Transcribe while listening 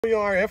We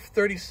are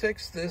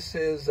F36. This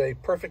is a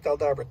perfect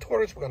Aldabra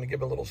tortoise. We're going to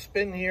give it a little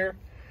spin here.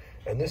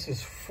 And this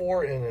is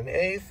 4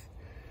 1/8.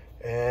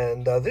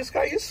 And this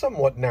guy is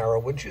somewhat narrow,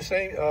 wouldn't you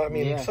say?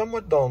 Yeah.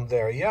 Somewhat domed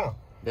there, yeah.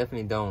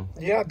 Definitely dome.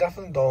 Yeah,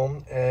 definitely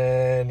dome.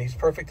 And he's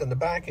perfect in the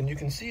back. And you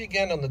can see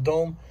again on the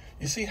dome,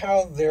 you see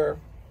how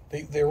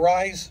they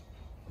rise.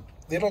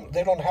 They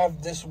don't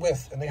have this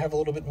width, and they have a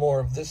little bit more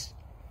of this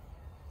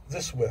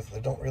width.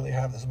 They don't really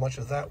have as much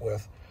of that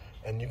width.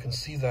 And you can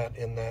see that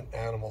in that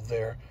animal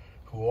there,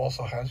 who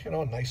also has, a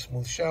nice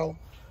smooth shell.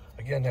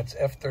 Again, that's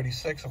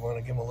F36. I'm going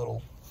to give him a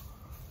little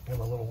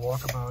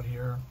walkabout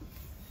here.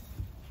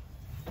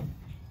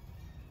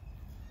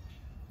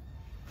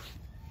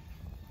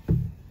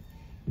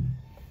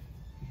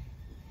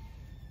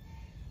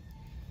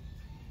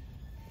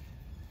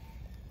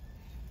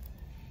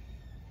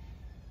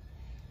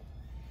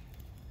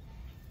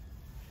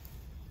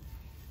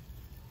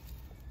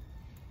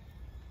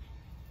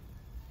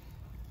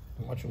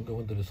 Watch him go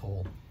into this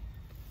hole.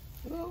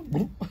 Oh,